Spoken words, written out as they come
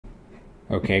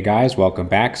Okay guys, welcome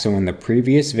back. So in the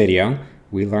previous video,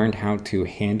 we learned how to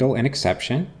handle an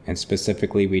exception, and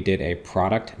specifically we did a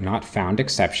product not found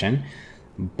exception.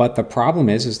 But the problem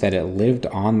is that it lived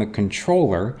on the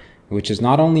controller, which is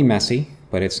not only messy,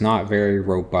 but it's not very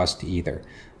robust either.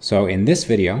 So in this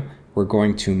video, we're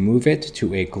going to move it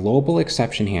to a global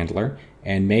exception handler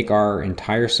and make our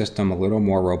entire system a little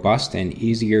more robust and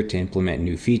easier to implement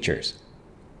new features.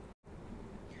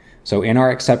 So in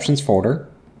our exceptions folder,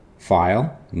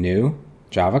 File, New,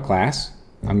 Java class,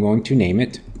 I'm going to name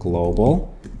it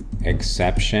Global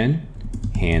Exception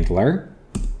Handler.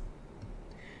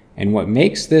 And what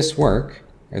makes this work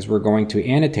is we're going to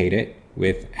annotate it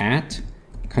with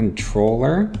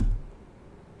 @controller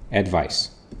advice.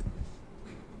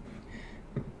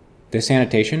 This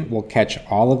annotation will catch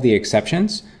all of the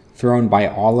exceptions thrown by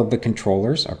all of the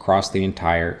controllers across the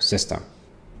entire system.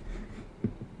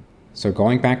 So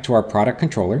going back to our product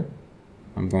controller,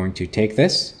 I'm going to take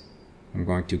this, I'm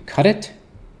going to cut it,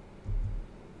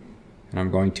 and I'm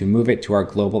going to move it to our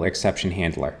global exception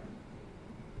handler.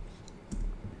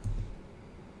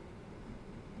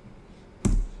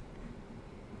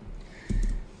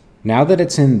 Now that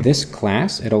it's in this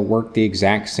class, it'll work the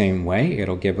exact same way.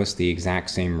 It'll give us the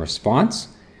exact same response,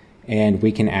 and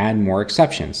we can add more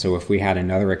exceptions. So if we had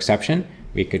another exception,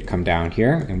 we could come down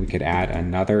here and we could add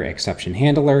another exception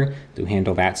handler to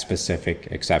handle that specific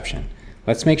exception.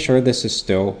 Let's make sure this is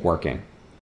still working.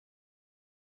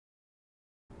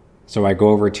 So I go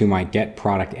over to my get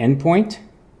product endpoint.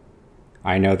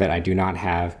 I know that I do not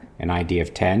have an ID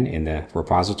of 10 in the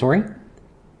repository.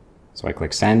 So I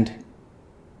click send.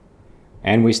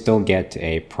 And we still get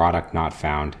a product not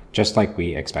found, just like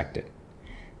we expected.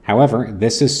 However,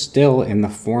 this is still in the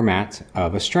format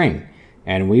of a string,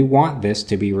 and we want this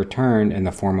to be returned in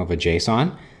the form of a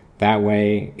JSON. That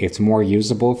way it's more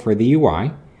usable for the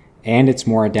UI and it's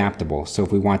more adaptable. So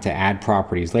if we want to add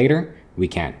properties later, we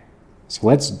can. So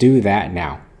let's do that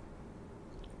now.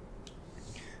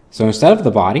 So instead of the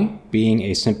body being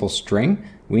a simple string,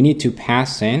 we need to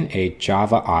pass in a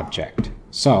Java object.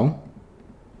 So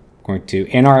I'm going to,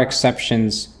 in our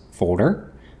exceptions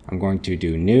folder, I'm going to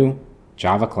do new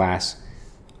Java class.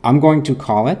 I'm going to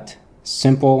call it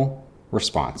simple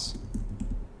response.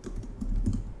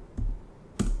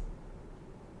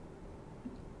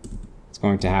 It's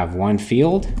going to have one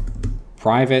field,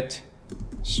 private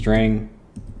string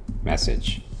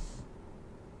message.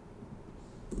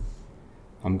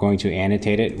 I'm going to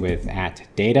annotate it with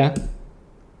 @data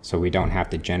so we don't have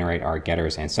to generate our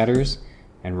getters and setters.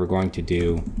 And we're going to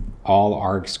do all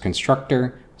args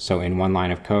constructor, so in one line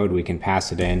of code we can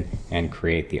pass it in and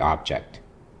create the object.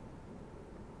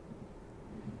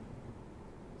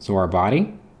 So our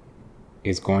body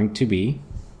is going to be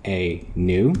a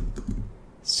new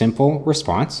simple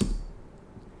response,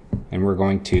 and we're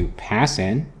going to pass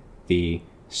in the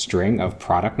string of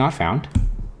product not found,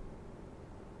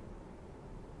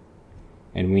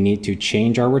 and we need to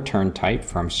change our return type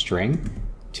from string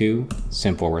to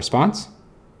simple response.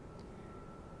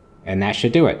 And that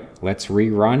should do it. Let's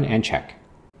rerun and check.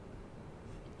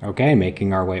 Okay,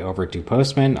 making our way over to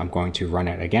Postman. I'm going to run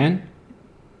it again.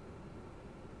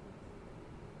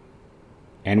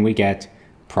 And we get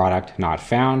product not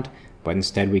found, but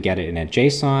instead we get it in a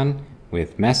JSON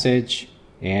with message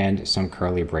and some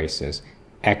curly braces.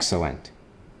 Excellent.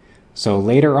 So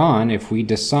later on, if we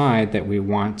decide that we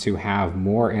want to have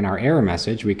more in our error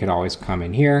message, we could always come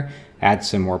in here, add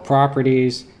some more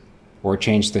properties, or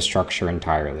change the structure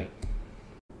entirely.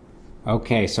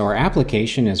 Okay, so our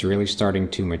application is really starting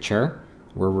to mature.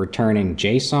 We're returning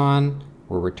JSON,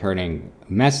 we're returning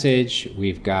message,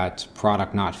 we've got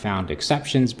product not found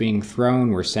exceptions being thrown,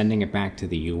 we're sending it back to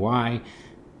the UI.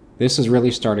 This is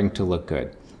really starting to look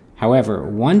good. However,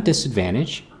 one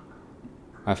disadvantage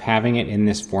of having it in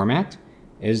this format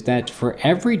is that for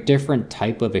every different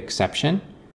type of exception,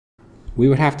 we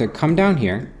would have to come down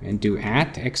here and do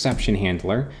 @exception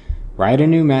handler, write a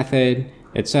new method,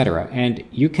 etc. And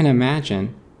you can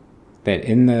imagine that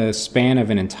in the span of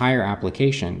an entire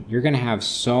application, you're going to have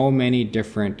so many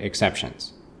different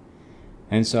exceptions.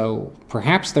 And so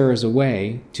perhaps there is a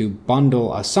way to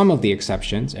bundle some of the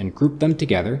exceptions and group them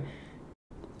together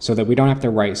so that we don't have to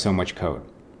write so much code.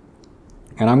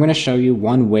 And I'm going to show you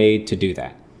one way to do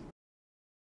that.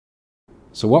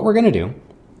 So what we're going to do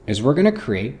is we're going to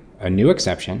create a new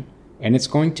exception, and it's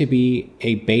going to be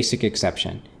a basic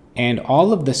exception. And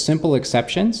all of the simple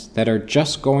exceptions that are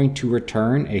just going to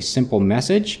return a simple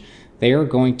message, they are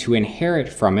going to inherit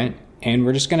from it, and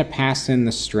we're just going to pass in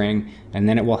the string, and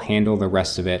then it will handle the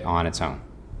rest of it on its own.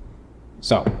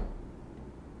 So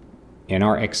in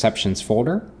our exceptions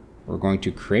folder, we're going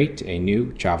to create a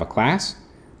new Java class.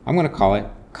 I'm going to call it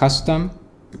custom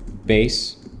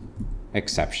base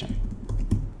exception.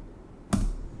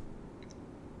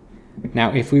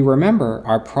 Now, if we remember,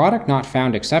 our product not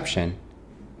found exception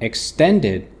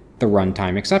extended the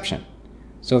runtime exception.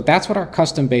 So that's what our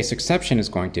custom base exception is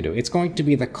going to do. It's going to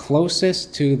be the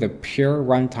closest to the pure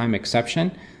runtime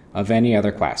exception of any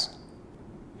other class.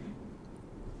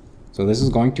 So this is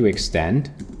going to extend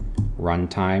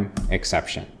runtime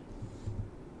exception.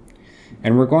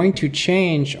 And we're going to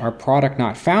change our product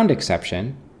not found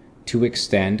exception to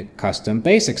extend custom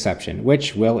base exception,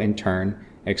 which will in turn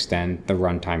extend the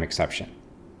runtime exception.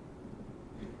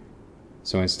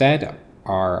 So instead,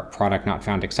 our product not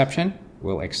found exception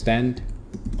will extend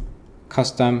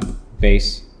custom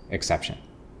base exception.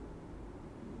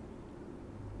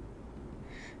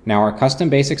 Now our custom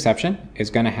base exception is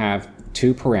going to have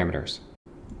two parameters: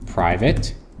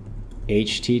 private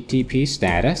HTTP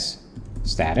status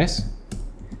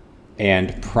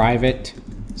and private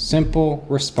simple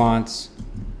response.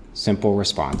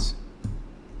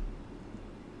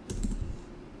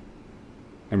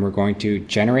 And we're going to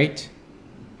generate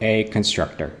a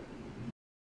constructor.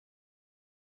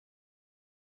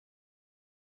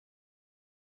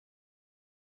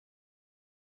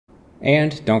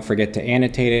 And don't forget to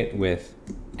annotate it with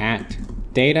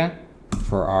 @data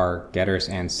for our getters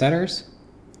and setters.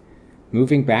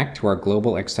 Moving back to our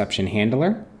global exception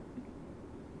handler,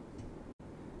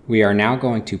 we are now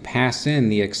going to pass in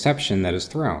the exception that is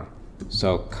thrown.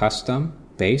 So custom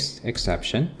base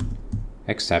exception.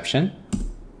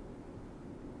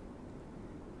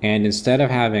 And instead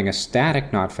of having a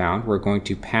static not found, we're going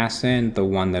to pass in the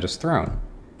one that is thrown.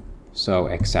 So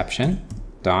exception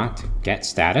dot get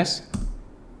status,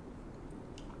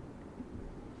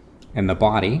 and the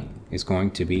body is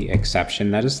going to be exception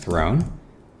that is thrown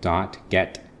dot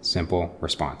get simple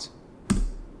response.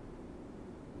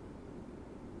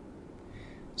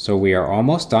 So we are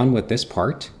almost done with this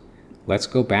part. Let's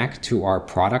go back to our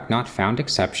product not found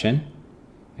exception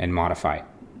and modify it.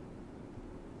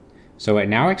 So it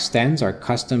now extends our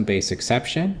custom base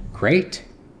exception. Great.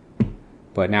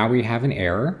 But now we have an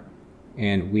error,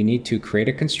 and we need to create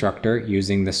a constructor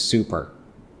using the super.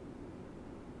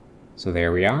 So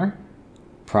there we are,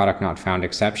 product not found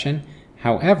exception.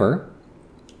 However,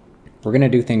 we're going to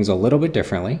do things a little bit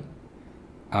differently.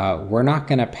 We're not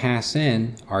going to pass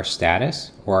in our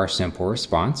status or our simple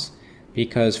response,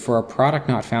 because for a product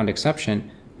not found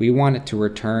exception, we want it to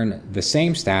return the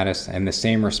same status and the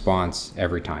same response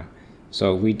every time.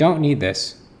 So we don't need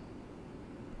this.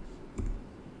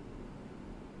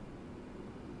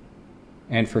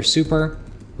 And for super,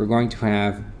 we're going to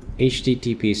have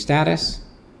HTTP status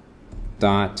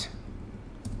dot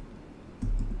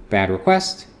bad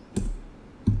request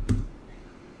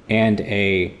and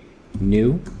a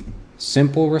new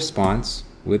simple response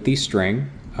with the string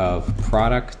of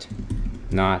product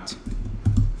not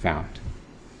found.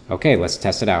 Okay, let's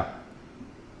test it out.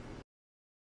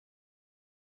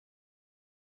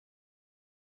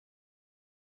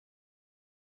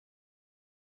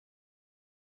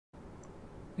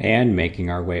 And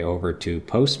making our way over to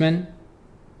Postman,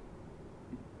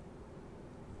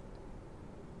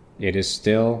 it is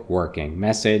still working.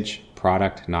 Message,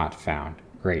 product not found.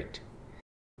 Great.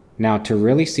 Now, to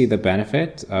really see the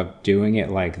benefit of doing it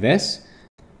like this,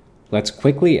 let's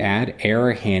quickly add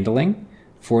error handling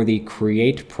for the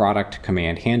create product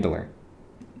command handler.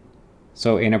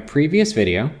 So in a previous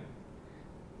video,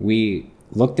 we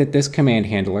looked at this command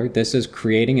handler. This is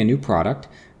creating a new product,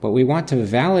 but we want to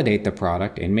validate the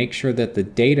product and make sure that the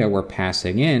data we're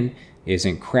passing in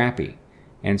isn't crappy.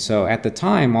 And so at the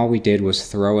time, all we did was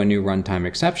throw a new runtime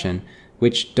exception,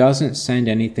 which doesn't send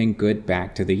anything good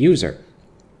back to the user.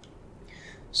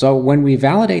 So when we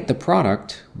validate the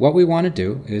product, what we want to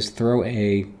do is throw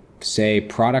a, say,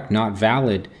 product not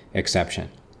valid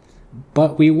exception.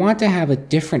 But we want to have a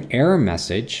different error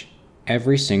message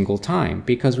every single time,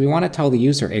 because we want to tell the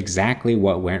user exactly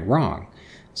what went wrong.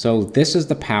 So this is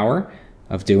the power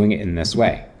of doing it in this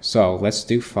way. So let's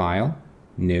do file,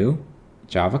 new,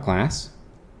 Java class,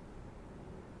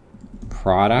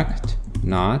 product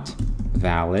not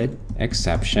valid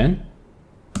exception.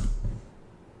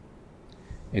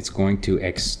 It's going to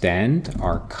extend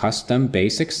our custom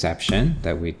base exception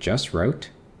that we just wrote.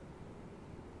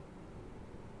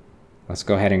 Let's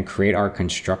go ahead and create our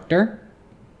constructor.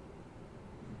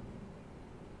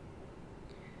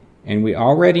 And we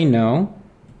already know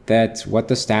that's what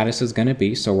the status is going to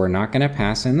be, so we're not going to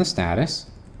pass in the status.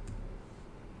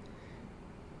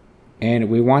 And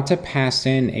we want to pass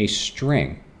in a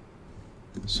string.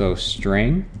 So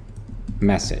string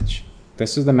message.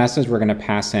 This is the message we're going to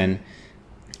pass in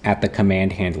at the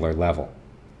command handler level.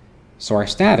 So our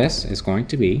status is going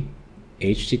to be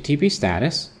http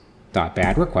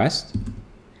status.bad request,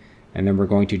 and then we're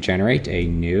going to generate a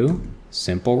new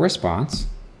simple response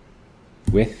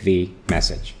with the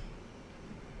message.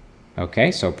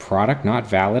 Okay, so product not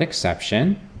valid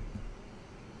exception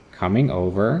coming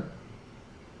over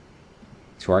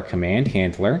to our command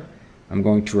handler. I'm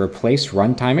going to replace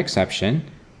runtime exception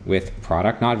with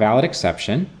product not valid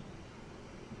exception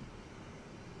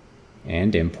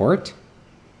and import.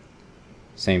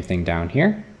 Same thing down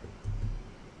here.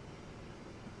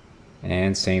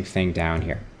 And same thing down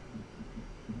here.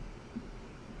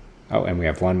 Oh, and we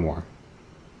have one more.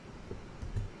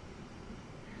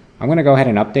 I'm going to go ahead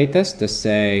and update this to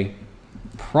say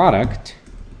product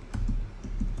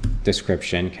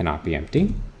description cannot be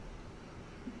empty.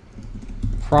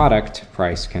 Product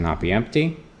price cannot be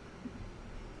empty.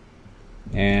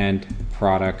 And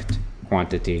product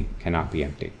quantity cannot be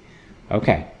empty.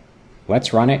 Okay,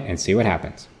 let's run it and see what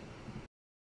happens.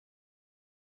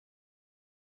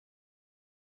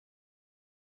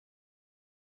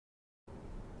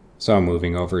 So I'm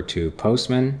moving over to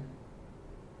Postman.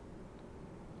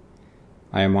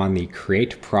 I am on the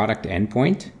create product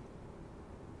endpoint.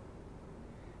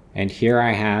 And here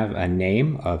I have a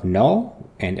name of null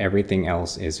and everything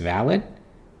else is valid.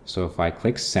 So if I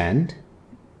click send,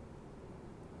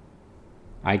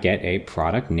 I get a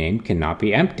product name cannot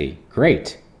be empty.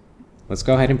 Great. Let's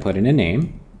go ahead and put in a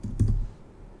name.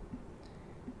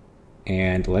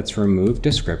 And let's remove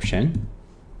description.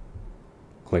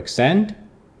 Click send.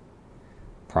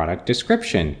 Product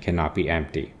description cannot be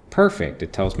empty. Perfect.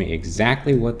 It tells me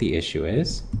exactly what the issue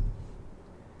is.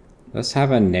 Let's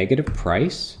have a negative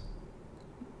price.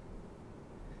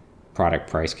 Product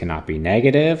price cannot be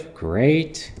negative.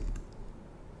 Great.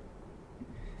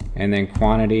 And then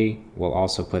quantity, we'll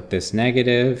also put this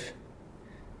negative.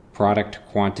 Product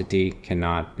quantity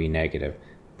cannot be negative.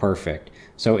 Perfect.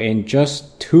 So in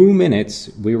just 2 minutes,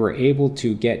 we were able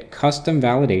to get custom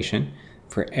validation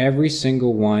for every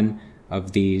single one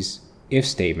of these if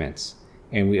statements.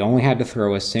 And we only had to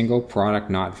throw a single product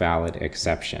not valid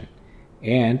exception.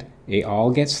 And it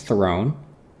all gets thrown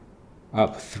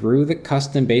up through the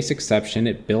custom base exception.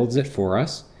 It builds it for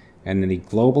us. And then the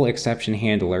global exception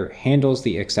handler handles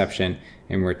the exception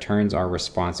and returns our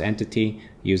response entity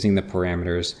using the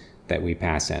parameters that we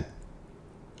pass in.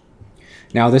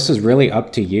 Now this is really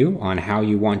up to you on how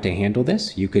you want to handle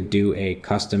this. You could do a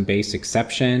custom base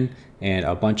exception and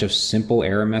a bunch of simple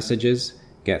error messages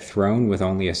get thrown with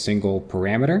only a single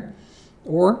parameter.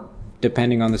 Or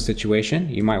depending on the situation,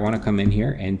 you might want to come in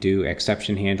here and do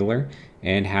exception handler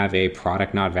and have a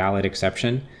product not valid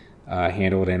exception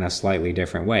handled in a slightly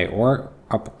different way, or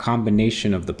a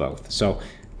combination of the both. So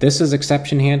this is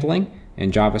exception handling.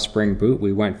 In Java Spring Boot,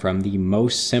 we went from the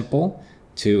most simple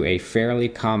to a fairly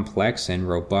complex and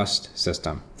robust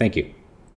system. Thank you.